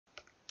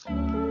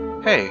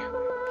Hey,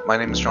 my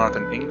name is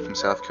Jonathan Ying from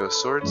South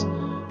Coast Swords,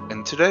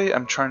 and today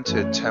I'm trying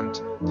to attempt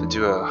to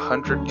do a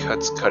 100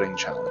 cuts cutting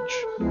challenge.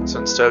 So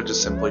instead of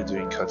just simply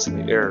doing cuts in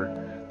the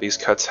air, these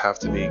cuts have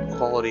to be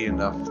quality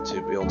enough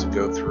to be able to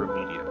go through a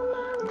medium.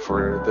 And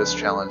for this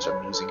challenge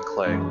I'm using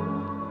clay.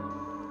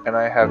 And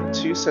I have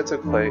two sets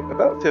of clay,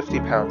 about 50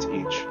 pounds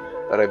each,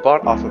 that I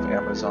bought off of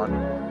Amazon.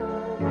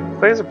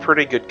 Clay is a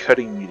pretty good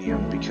cutting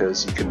medium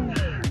because you can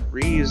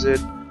reuse it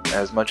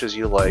as much as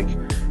you like,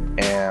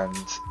 and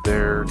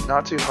they're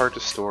not too hard to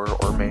store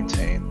or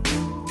maintain,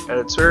 and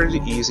it's very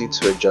easy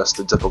to adjust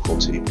the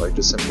difficulty by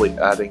just simply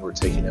adding or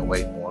taking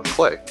away more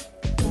clay.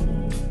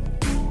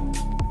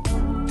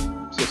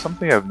 So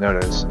something I've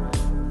noticed,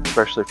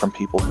 especially from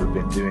people who've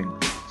been doing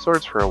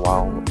swords for a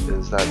while,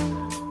 is that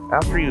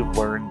after you've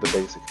learned the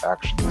basic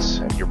actions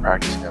and you're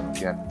practicing them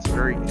again, it's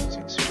very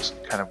easy to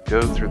just kind of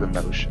go through the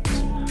motions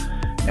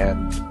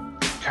and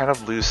kind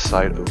of lose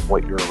sight of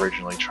what you're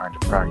originally trying to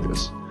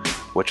practice,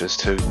 which is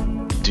to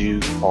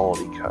do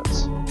quality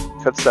cuts.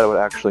 Cuts that would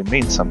actually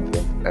mean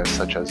something, as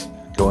such as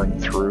going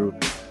through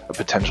a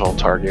potential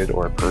target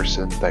or a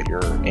person that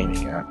you're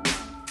aiming at.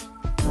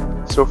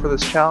 So for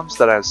this challenge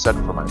that I've set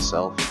for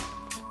myself,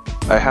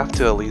 I have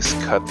to at least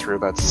cut through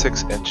about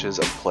 6 inches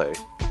of clay.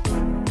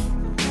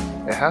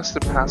 It has to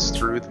pass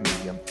through the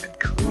medium and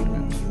create a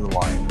new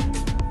line.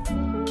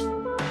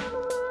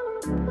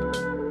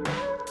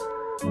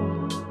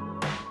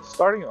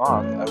 Starting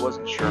off, I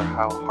wasn't sure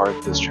how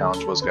hard this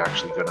challenge was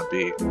actually going to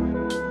be.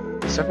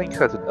 Sending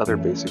cuts and other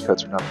basic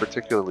cuts are not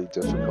particularly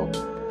difficult,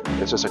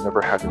 it's just I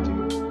never had to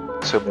do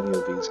so many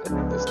of these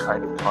in this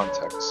kind of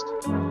context.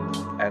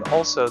 And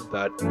also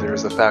that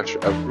there's the factor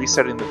of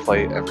resetting the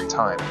clay every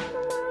time.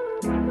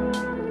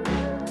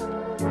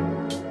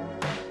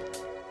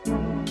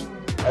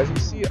 As you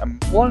see, I'm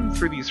blowing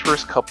through these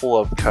first couple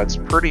of cuts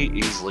pretty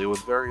easily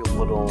with very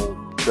little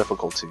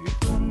difficulty.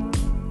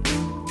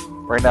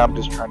 Right now I'm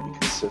just trying to be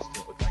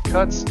consistent with my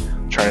cuts,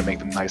 trying to make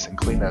them nice and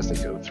clean as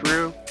they go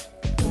through.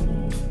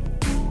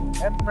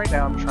 And right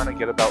now I'm trying to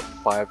get about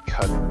 5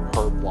 cuts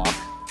per block.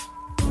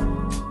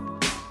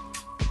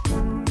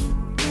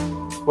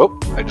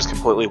 Whoop, I just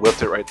completely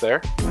whipped it right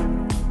there.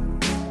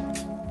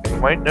 And you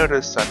might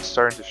notice I'm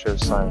starting to show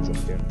signs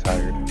of getting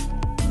tired.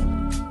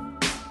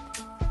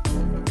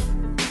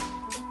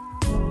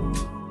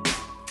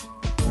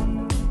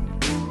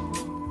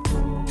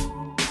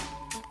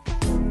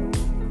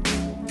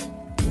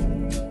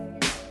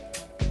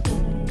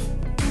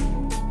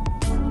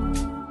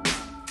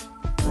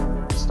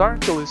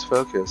 Starting to lose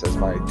focus as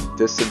my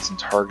distance and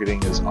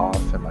targeting is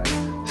off and my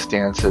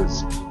stance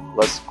is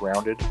less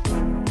grounded.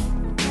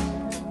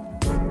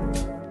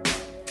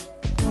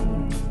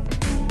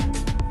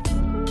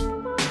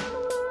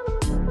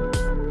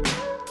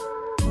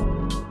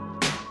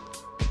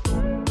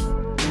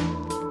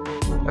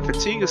 And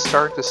fatigue is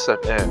starting to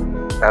set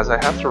in as I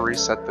have to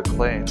reset the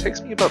clay. It takes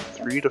me about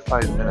 3 to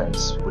 5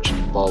 minutes, which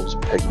involves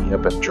picking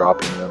up and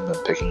dropping them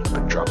and picking up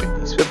and dropping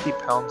these 50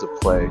 pounds of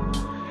clay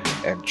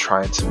and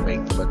trying to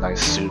make them a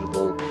nice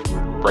suitable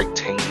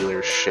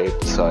rectangular shape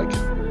so I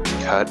can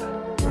cut.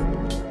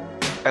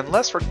 And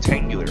less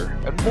rectangular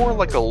and more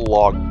like a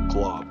log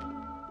glob.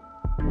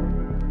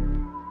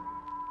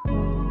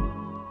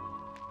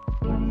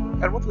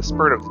 And with a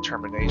spurt of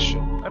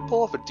determination, I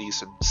pull off a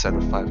decent set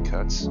of 5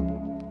 cuts.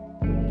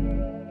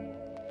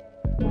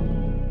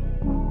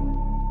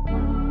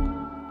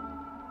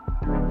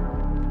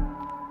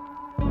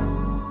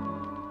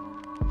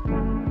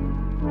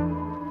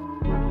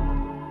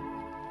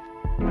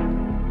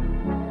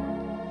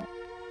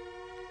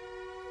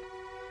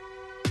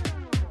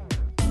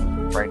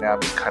 Right now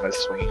I'm just kind of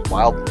swinging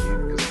wildly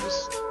because I'm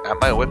just at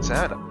my wit's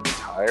end. I'm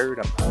tired,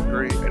 I'm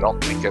hungry, I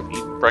don't think I've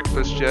eaten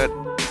breakfast yet.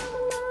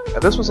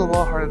 And this was a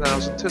lot harder than I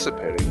was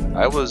anticipating.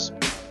 I was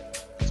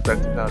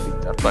expecting that to be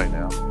done by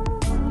now.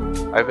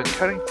 I've been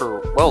cutting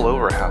for well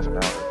over half an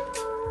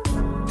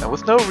hour. And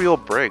with no real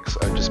breaks,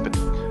 I've just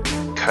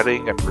been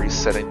cutting and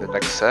resetting the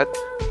next set,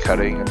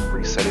 cutting and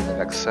resetting the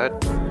next set.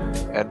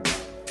 And,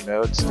 you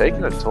know, it's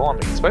taking a toll on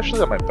me,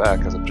 especially on my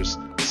back, as I'm just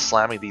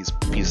slamming these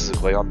pieces of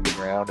clay on the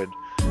ground and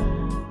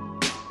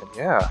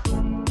yeah,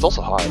 it's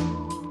also hot.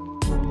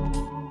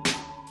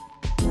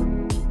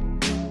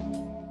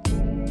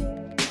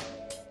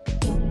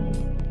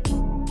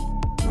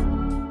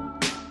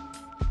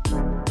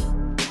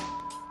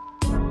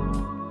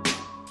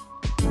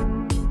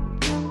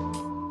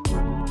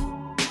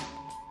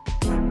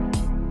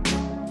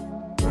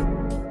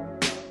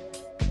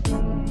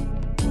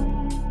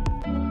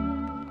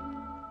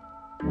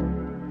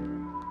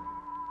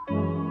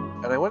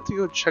 And I went to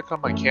go check on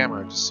my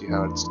camera to see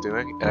how it's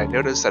doing, and I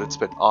noticed that it's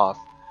been off.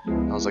 I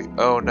was like,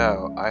 oh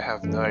no, I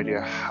have no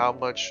idea how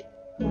much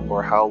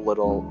or how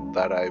little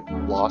that I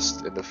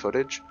lost in the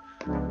footage.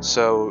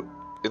 So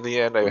in the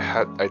end,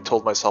 I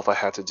told myself I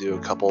had to do a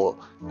couple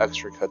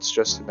extra cuts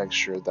just to make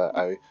sure that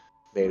I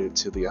made it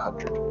to the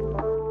 100.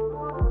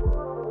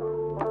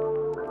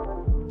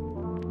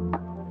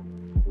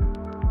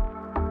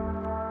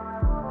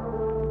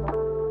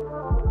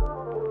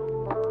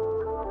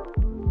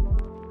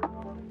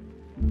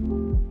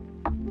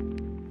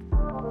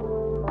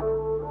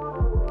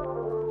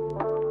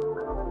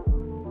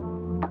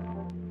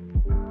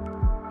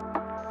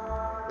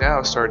 now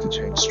I've started to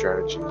change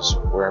strategies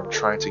where I'm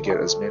trying to get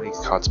as many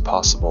cuts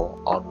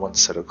possible on one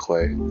set of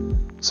clay,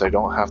 so I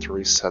don't have to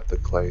reset the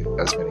clay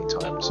as many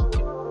times.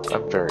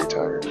 I'm very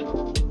tired.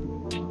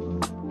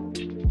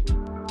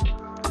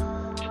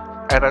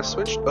 And I've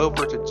switched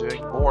over to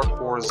doing more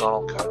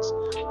horizontal cuts,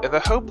 in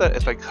the hope that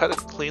if I cut it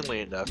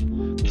cleanly enough,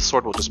 the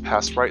sword will just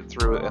pass right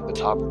through it and the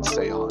top can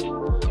stay on.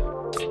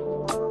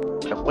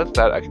 And with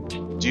that, I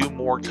can do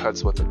more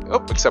cuts with it.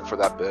 Oh, except for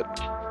that bit.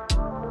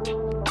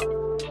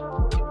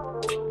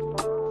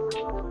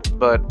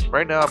 But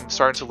right now I'm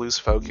starting to lose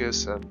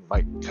focus and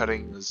my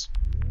cutting is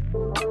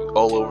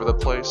all over the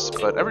place,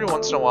 but every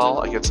once in a while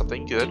I get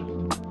something good.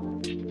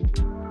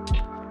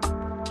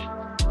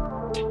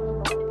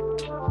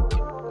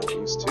 Like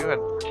these two,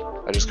 and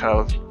I just kind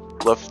of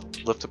lift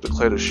up the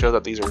clay to show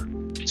that these are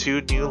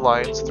 2 new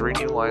lines, 3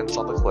 new lines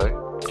on the clay.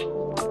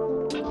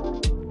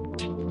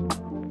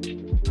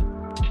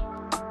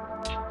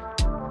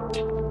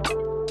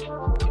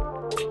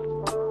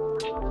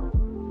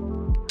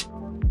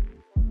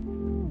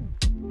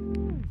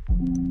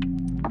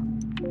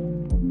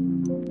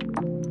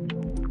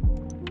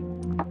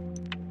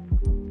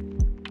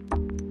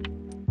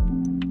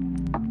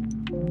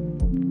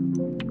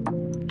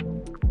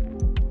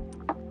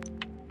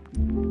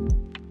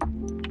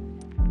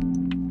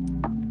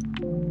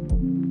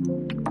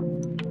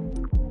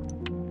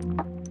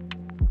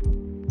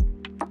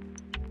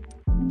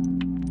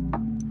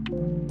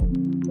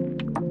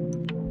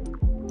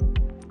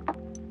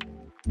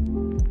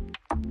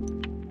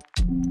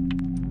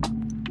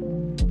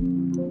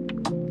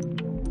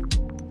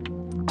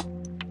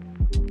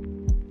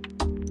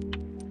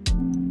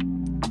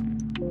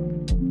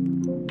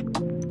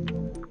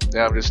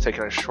 Now I'm just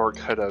taking a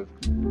shortcut of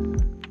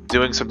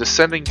doing some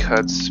descending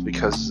cuts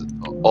because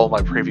all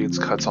my previous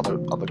cuts on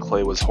the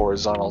clay was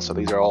horizontal, so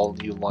these are all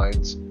new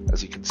lines,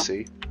 as you can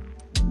see.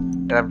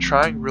 And I'm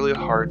trying really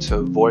hard to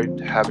avoid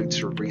having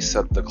to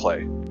reset the clay.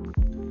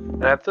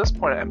 And at this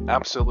point I'm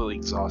absolutely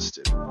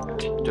exhausted.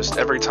 Just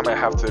every time I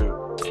have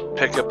to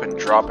pick up and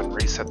drop and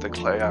reset the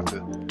clay, I have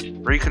to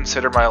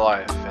reconsider my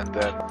life, and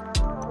then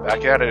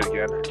back at it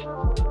again.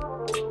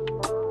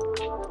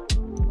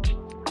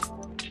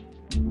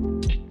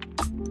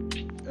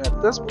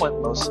 At this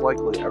point, most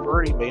likely, I've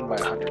already made my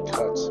 100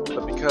 cuts,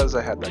 but because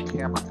I had that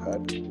camera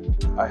cut,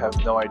 I have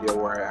no idea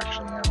where I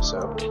actually am,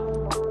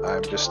 so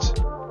I'm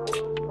just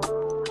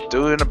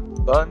doing a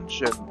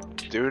bunch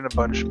and doing a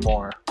bunch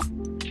more.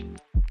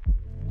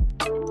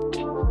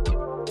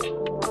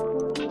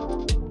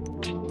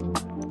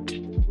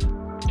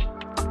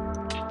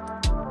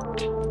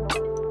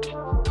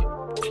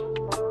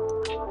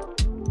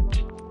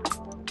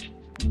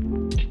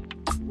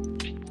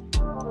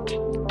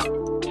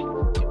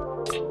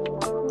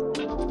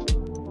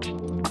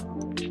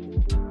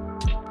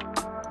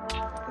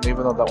 And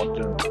even though that one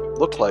didn't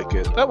look like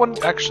it, that one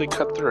actually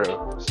cut through,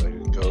 so I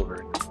can go over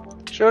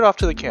and show it off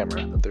to the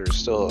camera that there's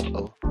still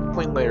a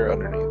clean layer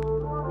underneath.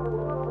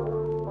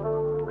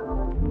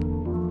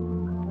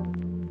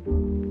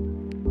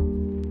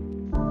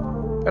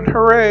 And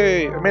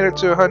hooray! I made it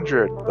to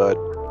 100, but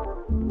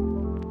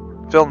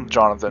Film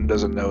Jonathan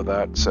doesn't know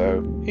that,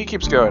 so he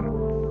keeps going.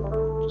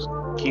 Just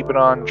keeping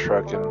on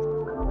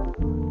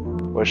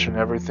trucking, wishing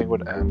everything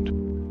would end.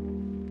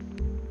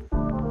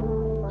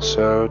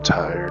 So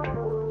tired.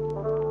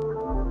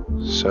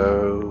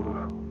 So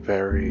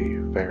very,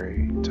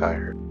 very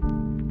tired.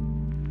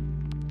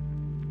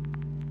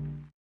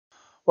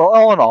 Well,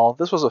 all in all,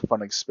 this was a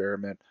fun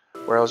experiment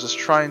where I was just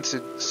trying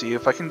to see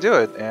if I can do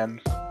it,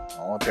 and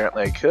well,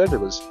 apparently I could. It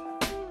was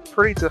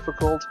pretty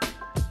difficult,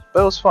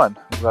 but it was fun.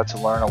 I got to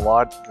learn a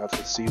lot, got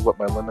to see what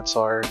my limits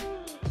are,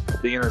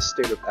 being in a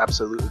state of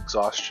absolute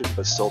exhaustion,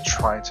 but still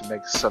trying to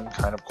make some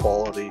kind of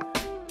quality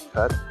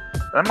cut.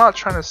 And I'm not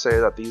trying to say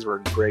that these were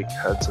great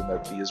cuts and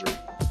that these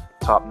are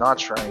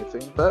top-notch or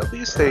anything, but at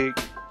least they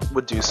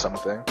would do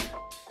something.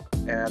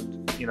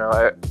 And, you know,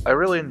 I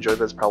really enjoyed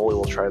this. Probably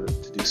will try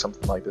to do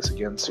something like this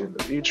again soon in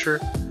the future.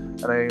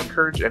 And I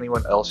encourage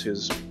anyone else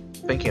who's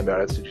thinking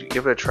about it to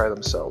give it a try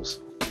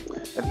themselves.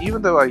 And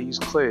even though I use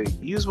clay,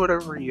 use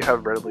whatever you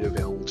have readily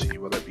available to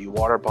you, whether it be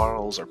water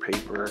bottles or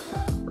paper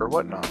or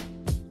whatnot.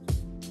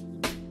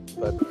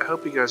 But I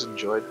hope you guys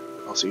enjoyed.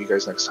 I'll see you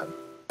guys next time.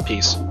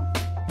 Peace.